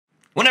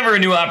Whenever a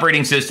new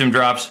operating system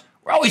drops,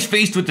 we're always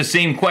faced with the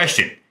same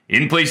question: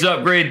 in-place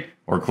upgrade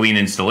or clean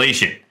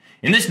installation?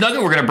 In this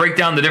nugget, we're going to break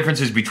down the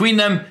differences between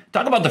them,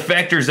 talk about the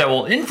factors that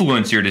will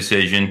influence your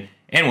decision,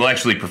 and we'll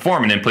actually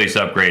perform an in-place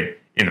upgrade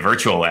in the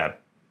virtual lab.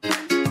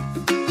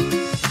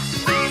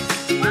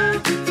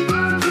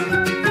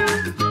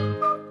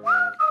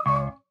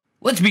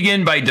 Let's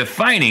begin by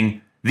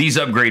defining these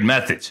upgrade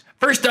methods.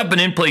 First up, an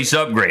in-place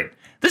upgrade.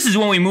 This is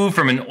when we move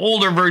from an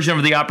older version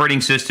of the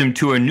operating system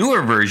to a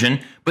newer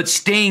version, but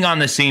staying on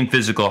the same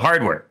physical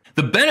hardware.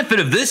 The benefit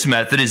of this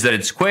method is that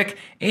it's quick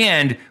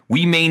and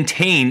we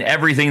maintain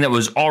everything that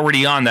was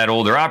already on that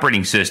older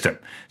operating system.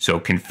 So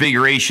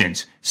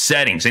configurations,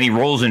 settings, any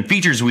roles and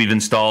features we've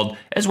installed,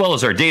 as well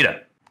as our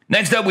data.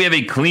 Next up, we have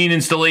a clean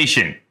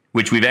installation,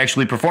 which we've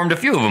actually performed a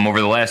few of them over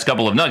the last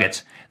couple of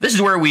nuggets. This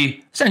is where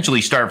we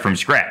essentially start from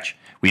scratch.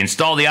 We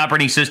install the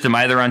operating system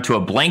either onto a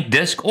blank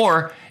disk,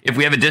 or if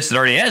we have a disk that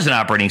already has an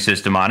operating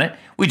system on it,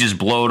 we just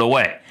blow it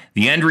away.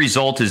 The end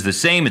result is the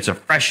same. It's a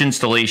fresh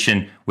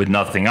installation with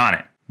nothing on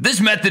it.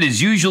 This method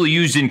is usually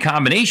used in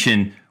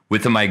combination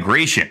with a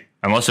migration,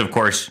 unless, of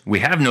course, we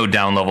have no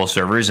down-level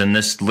servers, and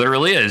this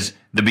literally is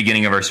the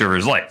beginning of our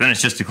server's life. Then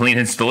it's just a clean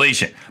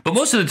installation. But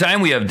most of the time,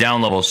 we have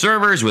down-level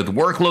servers with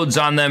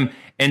workloads on them,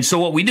 and so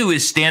what we do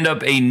is stand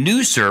up a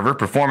new server,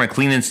 perform a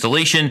clean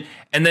installation,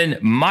 and then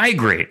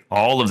migrate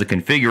all of the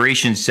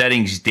configuration,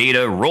 settings,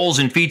 data, roles,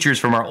 and features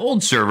from our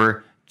old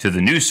server to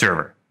the new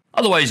server,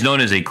 otherwise known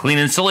as a clean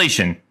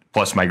installation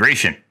plus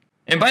migration.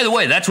 And by the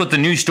way, that's what the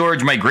new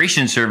storage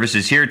migration service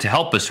is here to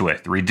help us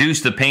with: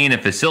 reduce the pain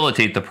and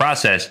facilitate the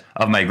process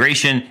of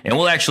migration, and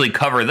we'll actually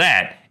cover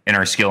that in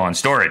our skill on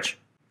storage.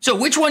 So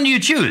which one do you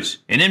choose?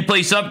 An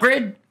in-place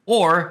upgrade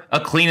or a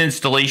clean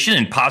installation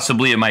and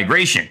possibly a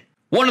migration?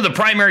 One of the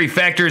primary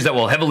factors that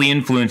will heavily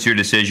influence your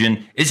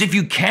decision is if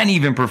you can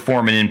even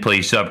perform an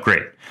in-place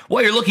upgrade.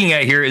 What you're looking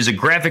at here is a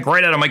graphic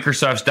right out of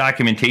Microsoft's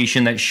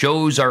documentation that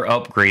shows our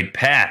upgrade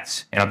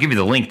paths. And I'll give you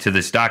the link to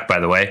this doc, by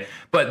the way.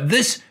 But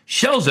this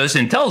shows us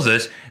and tells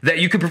us that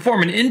you can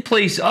perform an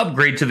in-place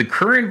upgrade to the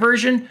current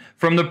version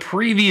from the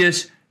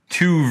previous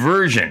two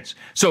versions.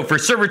 So for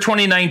Server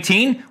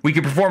 2019, we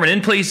can perform an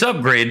in-place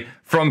upgrade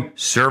from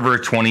Server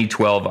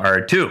 2012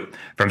 R2.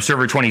 From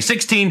Server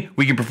 2016,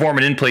 we can perform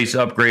an in-place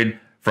upgrade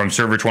from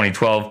Server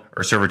 2012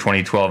 or Server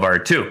 2012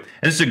 R2. And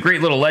this is a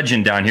great little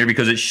legend down here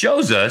because it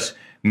shows us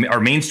our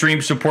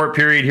mainstream support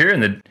period here in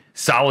the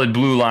solid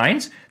blue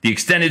lines, the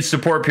extended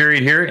support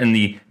period here in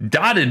the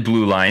dotted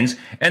blue lines,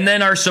 and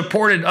then our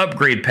supported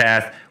upgrade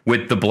path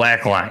with the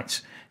black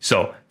lines.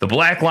 So the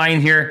black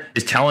line here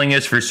is telling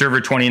us for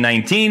Server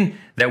 2019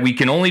 that we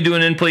can only do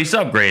an in-place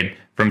upgrade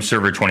from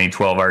Server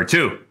 2012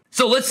 R2.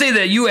 So let's say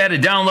that you had a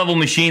down-level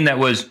machine that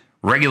was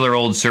regular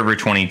old Server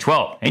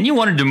 2012, and you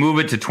wanted to move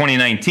it to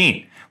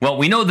 2019. Well,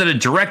 we know that a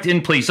direct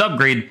in-place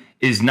upgrade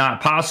is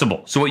not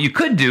possible. So what you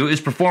could do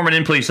is perform an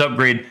in-place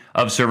upgrade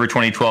of Server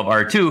 2012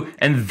 R2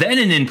 and then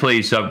an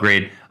in-place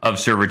upgrade of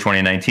Server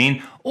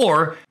 2019.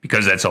 Or,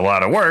 because that's a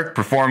lot of work,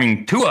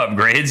 performing two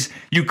upgrades,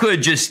 you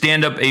could just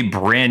stand up a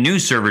brand new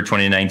Server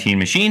 2019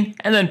 machine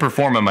and then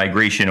perform a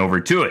migration over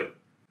to it.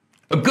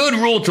 A good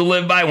rule to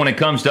live by when it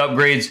comes to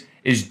upgrades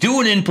is do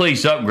an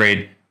in-place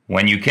upgrade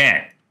when you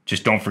can.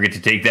 Just don't forget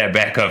to take that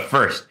backup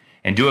first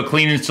and do a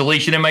clean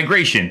installation and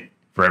migration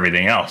for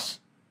everything else.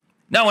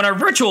 Now, in our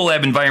virtual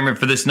lab environment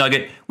for this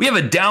nugget, we have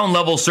a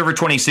down-level Server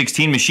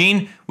 2016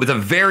 machine with a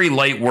very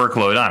light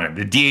workload on it.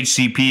 The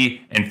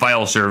DHCP and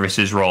file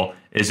services role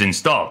is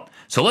installed.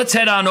 So let's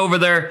head on over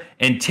there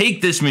and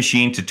take this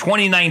machine to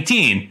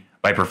 2019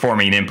 by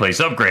performing an in-place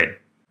upgrade.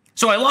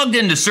 So I logged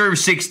into Serv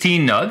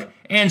 16 Nug,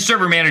 and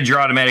Server Manager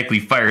automatically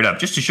fired up.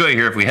 Just to show you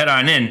here, if we head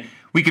on in,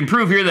 we can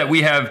prove here that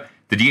we have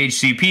the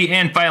DHCP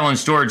and file and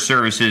storage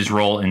services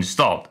role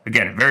installed.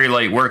 Again, very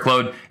light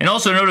workload. And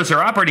also notice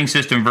our operating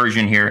system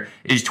version here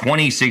is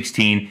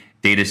 2016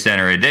 Data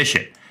Center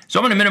Edition. So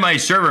I'm going to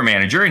minimize Server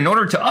Manager. In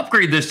order to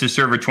upgrade this to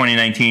Server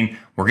 2019,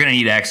 we're going to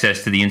need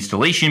access to the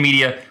installation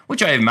media,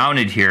 which I have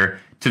mounted here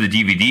to the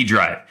DVD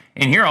drive.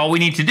 And here all we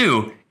need to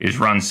do is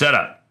run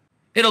setup.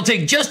 It'll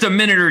take just a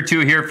minute or two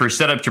here for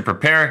setup to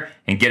prepare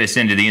and get us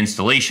into the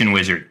installation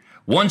wizard.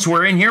 Once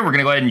we're in here, we're going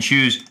to go ahead and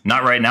choose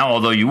Not Right Now,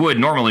 although you would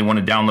normally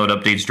want to download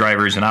updates,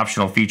 drivers, and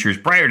optional features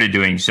prior to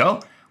doing so.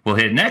 We'll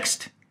hit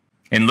Next.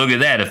 And look at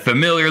that, a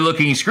familiar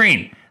looking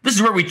screen. This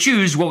is where we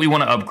choose what we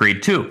want to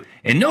upgrade to.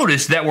 And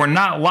notice that we're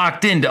not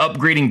locked into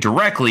upgrading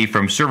directly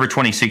from Server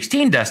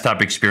 2016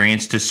 desktop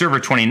experience to Server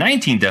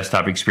 2019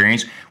 desktop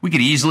experience. We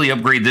could easily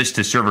upgrade this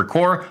to Server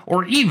Core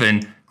or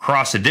even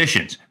cross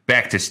editions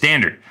back to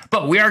standard.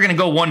 But we are going to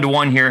go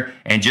one-to-one here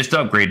and just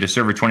upgrade to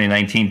Server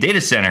 2019 Data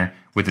Center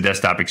with the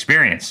desktop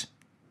experience.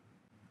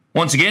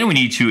 Once again, we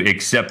need to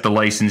accept the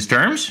license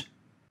terms.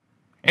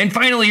 And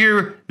finally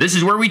here, this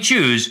is where we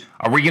choose,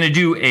 are we going to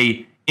do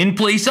a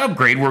in-place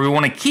upgrade where we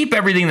want to keep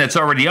everything that's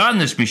already on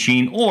this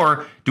machine,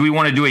 or do we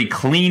want to do a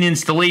clean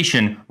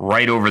installation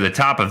right over the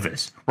top of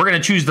this? We're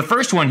going to choose the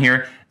first one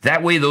here.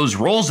 That way those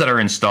roles that are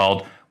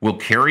installed will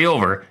carry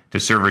over to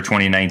Server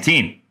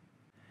 2019.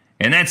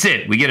 And that's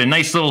it. We get a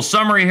nice little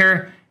summary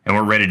here and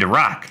we're ready to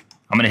rock.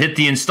 I'm going to hit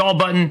the install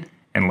button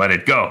and let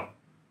it go.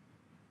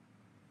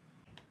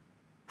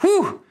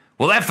 Whew!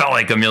 Well, that felt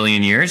like a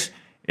million years.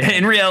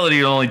 In reality,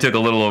 it only took a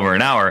little over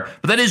an hour,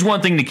 but that is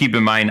one thing to keep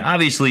in mind.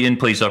 Obviously,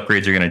 in-place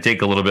upgrades are going to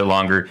take a little bit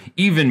longer,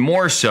 even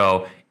more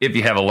so if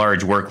you have a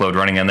large workload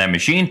running on that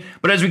machine.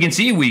 But as we can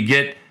see, we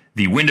get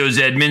the Windows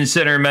Admin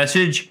Center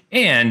message,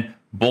 and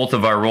both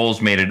of our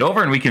roles made it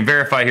over, and we can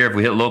verify here if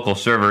we hit local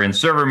server in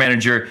Server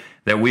Manager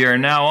that we are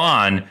now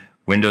on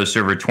Windows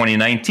Server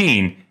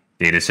 2019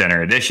 Data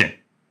Center Edition.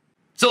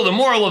 So the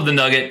moral of the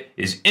nugget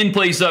is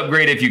in-place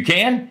upgrade if you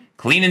can,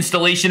 clean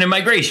installation and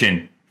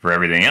migration for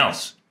everything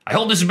else. I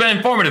hope this has been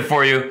informative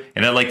for you,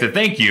 and I'd like to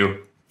thank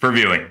you for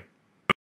viewing.